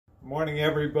Morning,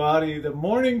 everybody. The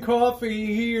morning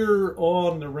coffee here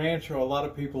on the rancho. A lot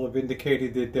of people have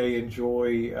indicated that they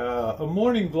enjoy a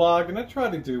morning vlog, and I try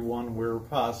to do one where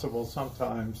possible.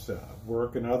 Sometimes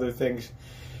work and other things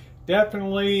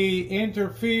definitely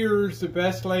interferes. The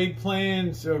best laid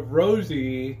plans of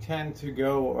Rosie tend to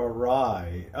go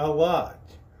awry a lot.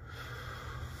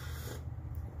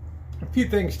 A few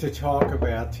things to talk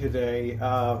about today.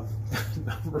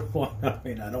 Number one,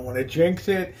 I don't want to jinx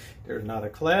it. There's not a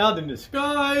cloud in the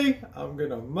sky. I'm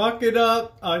going to muck it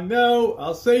up. I know.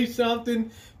 I'll say something.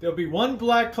 There'll be one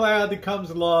black cloud that comes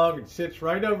along and sits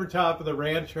right over top of the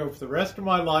rancho for the rest of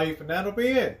my life, and that'll be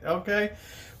it, okay?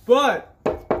 But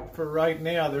for right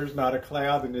now, there's not a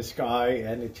cloud in the sky,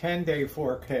 and the 10-day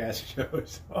forecast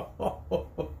shows...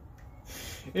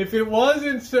 If it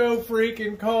wasn't so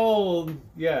freaking cold,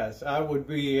 yes, I would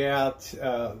be out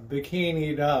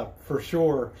bikinied up for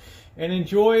sure and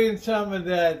enjoying some of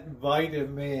that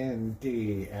vitamin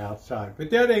D outside.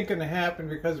 But that ain't going to happen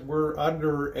because we're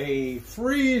under a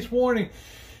freeze warning.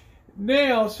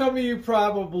 Now, some of you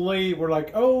probably were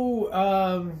like,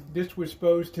 oh, this was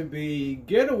supposed to be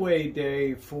getaway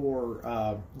day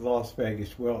for Las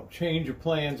Vegas. Well, change of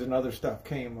plans and other stuff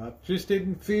came up. Just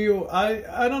didn't feel,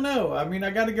 I don't know. I mean,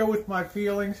 I got to go with my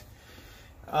feelings.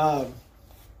 And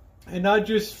I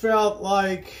just felt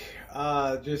like,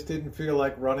 just didn't feel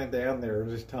like running down there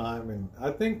this time. And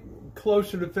I think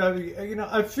closer to February, you know,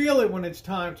 I feel it when it's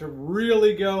time to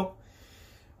really go.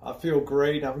 I feel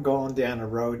great. I'm going down the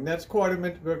road, and that's quite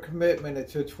a commitment.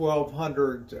 It's a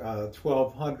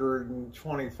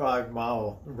 1,225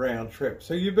 mile round trip.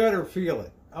 So you better feel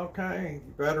it, okay?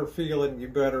 You better feel it, and you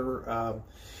better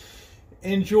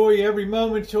enjoy every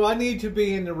moment. So I need to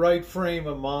be in the right frame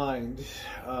of mind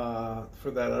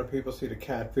for that. Other people see the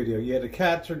cat video. Yeah, the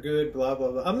cats are good, blah, blah,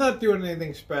 blah. I'm not doing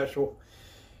anything special.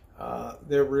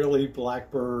 They're really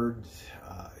blackbirds.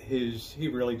 He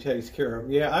really takes care of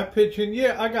them. Yeah, I pitch in.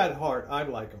 Yeah, I got heart. I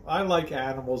like them. I like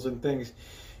animals and things.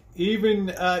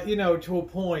 Even, you know, to a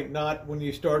point, not when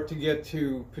you start to get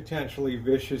to potentially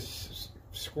vicious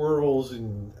squirrels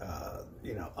and,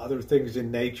 you know, other things in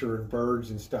nature and birds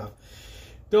and stuff.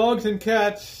 Dogs and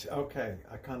cats, okay,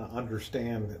 I kind of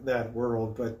understand that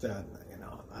world, but, you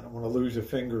know, I don't want to lose a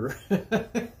finger.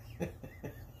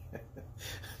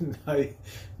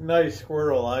 Nice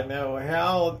squirrel. I know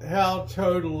how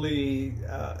totally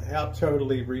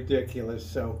ridiculous.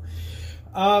 So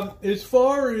as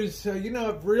far as you know,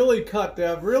 I've really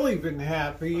been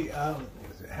happy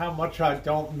how much I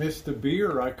don't miss the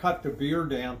beer. I cut the beer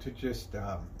down to just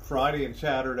Friday and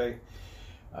Saturday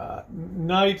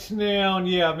nights now. And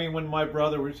yeah, I mean, when my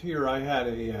brother was here, I had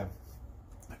a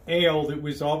ale that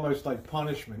was almost like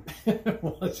punishment. It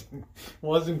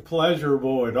wasn't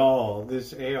pleasurable at all,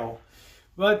 this ale.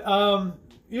 But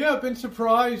yeah, I've been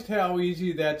surprised how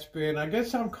easy that's been. I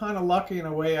guess I'm kind of lucky in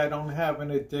a way. I don't have an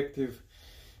addictive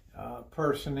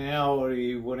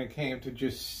personality when it came to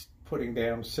just putting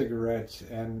down cigarettes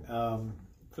and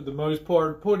for the most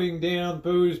part putting down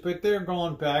booze, but they're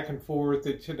going back and forth.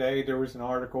 Today there was an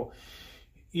article,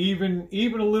 even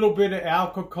a little bit of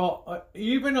alcohol,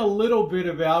 even a little bit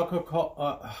of alcohol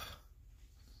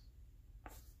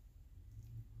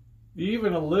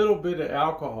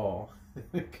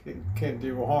can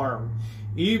do harm.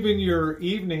 Even your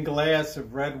evening glass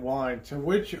of red wine, to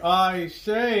which I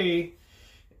say,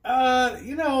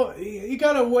 you know, you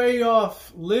gotta weigh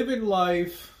off living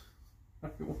life.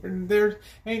 There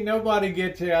ain't nobody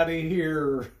gets out of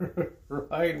here,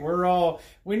 right?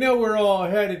 We know we're all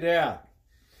headed out.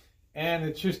 And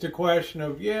it's just a question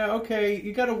of, yeah, okay,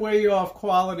 you got to weigh off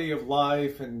quality of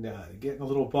life and getting a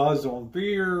little buzz on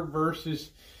beer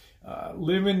versus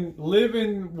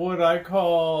living what I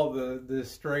call the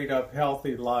straight up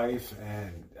healthy life.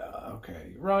 And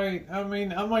okay, right? I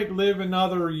mean, I might live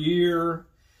another year,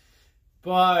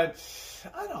 but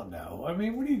I don't know. I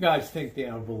mean, what do you guys think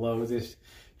down below this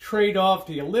trade-off?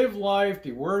 Do you live life? Do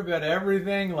you worry about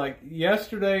everything? Like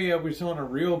yesterday, I was on a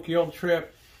real guilt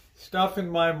trip. Stuff in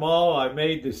my mall. I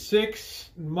made the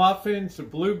 6 muffins, the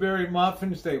blueberry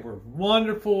muffins. They were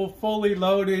wonderful, fully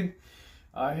loaded.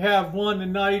 I have one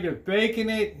tonight of baking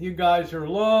it. You guys are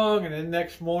along, and then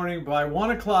next morning by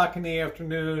 1 o'clock in the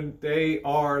afternoon,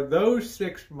 those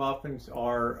 6 muffins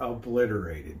are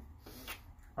obliterated.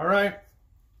 All right,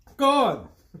 gone.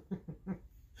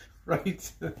 Right,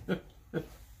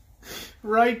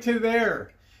 right to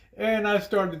there. And I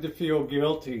started to feel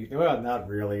guilty. Well, not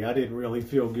really. I didn't really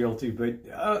feel guilty, but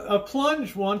a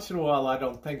plunge once in a while I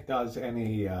don't think does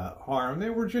any harm. They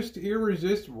were just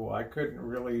irresistible. I couldn't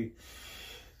really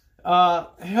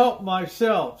help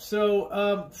myself.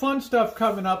 So fun stuff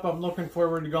coming up. I'm looking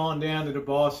forward to going down to the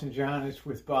Boston Giants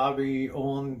with Bobby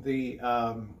on the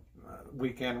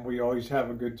weekend. We always have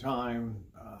a good time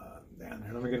down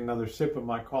there. Let me get another sip of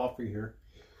my coffee here.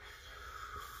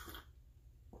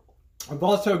 I've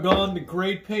also gone to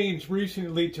great pains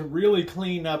recently to really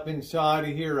clean up inside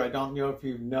of here. I don't know if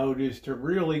you've noticed, to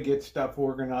really get stuff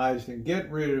organized and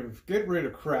get rid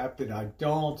of crap that I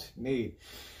don't need.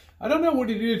 I don't know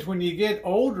what it is when you get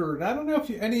older, and I don't know if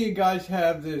any of you guys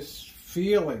have this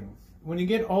feeling. When you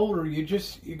get older,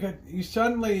 you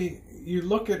suddenly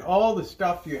look at all the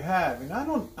stuff you have, and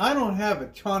I don't have a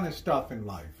ton of stuff in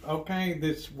life, okay,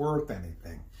 that's worth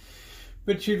anything.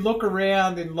 But you look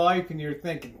around in life and you're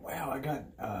thinking, wow, I got,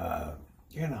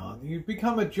 you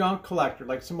become a junk collector.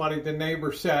 Like the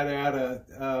neighbor sat out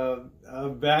a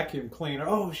vacuum cleaner.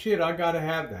 Oh shit, I gotta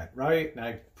have that, right? And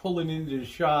I pull it into the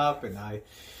shop and I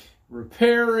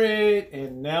repair it,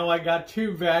 and now I got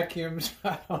 2 vacuums.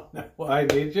 I don't know why.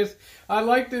 I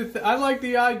like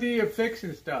the idea of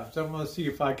fixing stuff. So I'm gonna see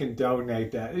if I can donate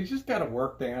that. You just gotta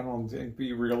work down on and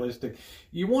be realistic.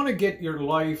 You want to get your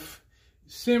life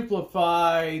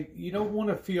simplified. You don't want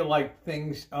to feel like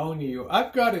things own you.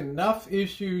 I've got enough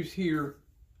issues here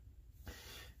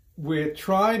with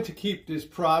trying to keep this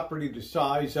property the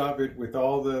size of it, with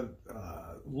all the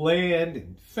land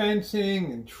and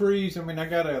fencing and trees. I mean, I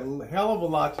got a hell of a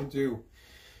lot to do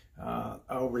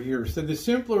over here. So the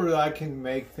simpler I can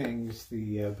make things,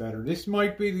 the better. This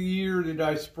might be the year that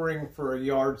I spring for a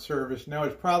yard service. No,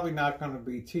 it's probably not going to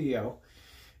be Tio.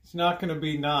 It's not going to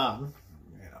be Nam.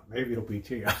 Maybe it'll be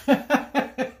Tio.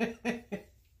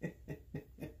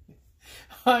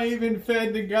 I even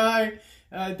fed the guy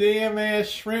damn ass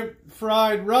shrimp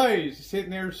fried rice, sitting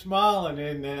there smiling,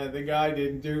 and the guy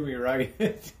didn't do me right.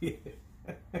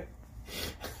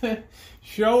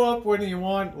 Show up when you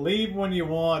want, leave when you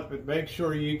want, but make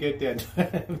sure you get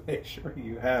that, make sure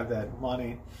you have that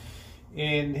money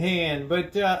in hand.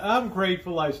 But I'm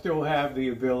grateful I still have the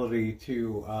ability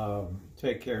to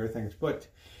take care of things. But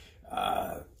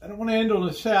I don't want to end on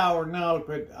a sour note,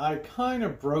 but I kind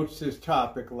of broached this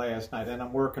topic last night, and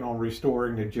I'm working on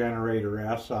restoring the generator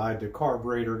outside. The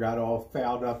carburetor got all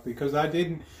fouled up because I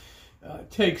didn't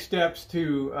take steps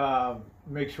to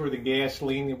make sure the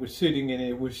gasoline that was sitting in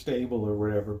it was stable or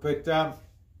whatever. But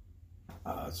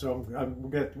so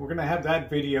we're going to have that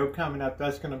video coming up.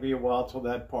 That's going to be a while till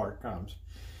that part comes.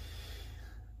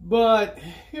 But,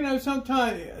 you know,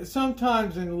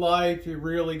 sometimes in life you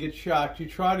really get shocked. You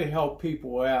try to help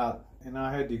people out. And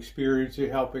I had the experience of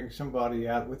helping somebody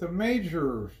out with a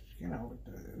major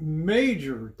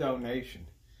donation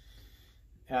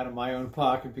out of my own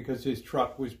pocket because his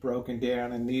truck was broken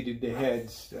down and needed the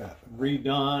heads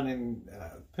redone, and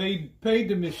paid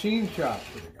the machine shop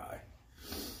for the guy.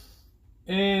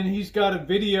 And he's got a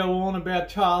video on about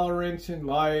tolerance in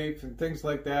life and things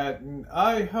like that. And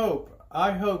I hope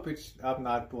I'm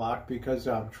not blocked because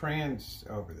I'm trans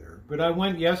over there. But I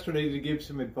went yesterday to give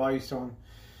some advice on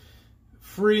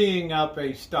freeing up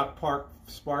a stuck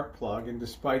spark plug, and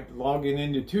despite logging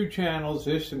into 2 channels,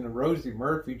 this and the Rosie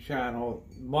Murphy channel,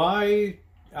 I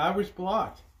was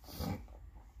blocked.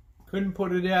 Couldn't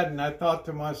put it out, and I thought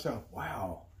to myself,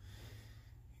 wow,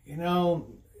 you know,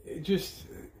 it's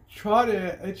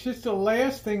just the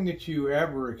last thing that you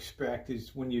ever expect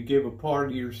is when you give a part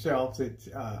of yourself that,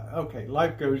 okay,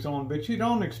 life goes on, but you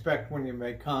don't expect when you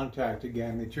make contact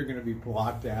again that you're going to be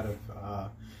blocked out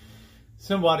of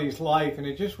somebody's life. And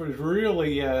it just was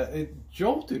really, it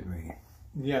jolted me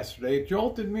yesterday. It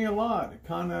jolted me a lot. It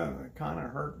kind of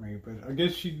hurt me, but I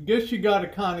guess you got to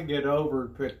kind of get over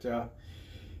it. But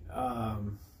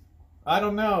I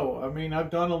don't know. I mean, I've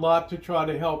done a lot to try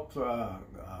to help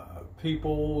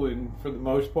people, and for the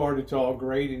most part it's all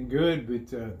great and good,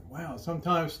 but wow,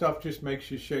 sometimes stuff just makes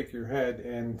you shake your head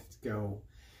and go,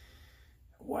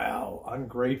 wow,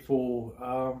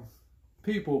 ungrateful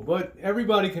people. But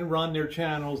everybody can run their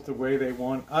channels the way they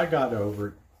want. I got over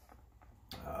it,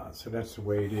 so that's the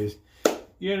way it is.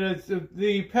 Yeah,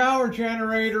 the power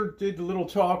generator did a little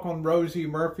talk on Rosie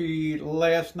Murphy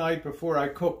last night before I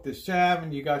cooked the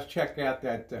salmon. You guys check out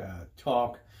that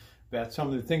talk about some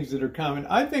of the things that are coming.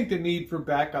 I think the need for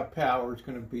backup power is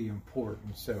going to be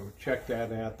important, so check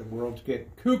that out. The world's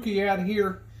getting kooky out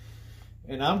here,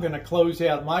 and I'm going to close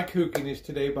out my kookiness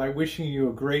today by wishing you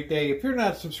a great day. If you're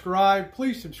not subscribed,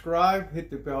 please subscribe.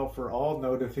 Hit the bell for all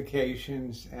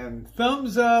notifications, and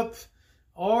thumbs up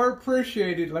are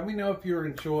appreciated. Let me know if you're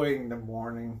enjoying the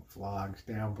morning vlogs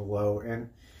down below, and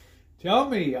tell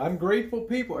me, ungrateful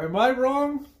people, am I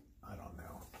wrong? I don't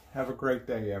know. Have a great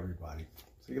day, everybody.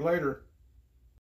 See you later.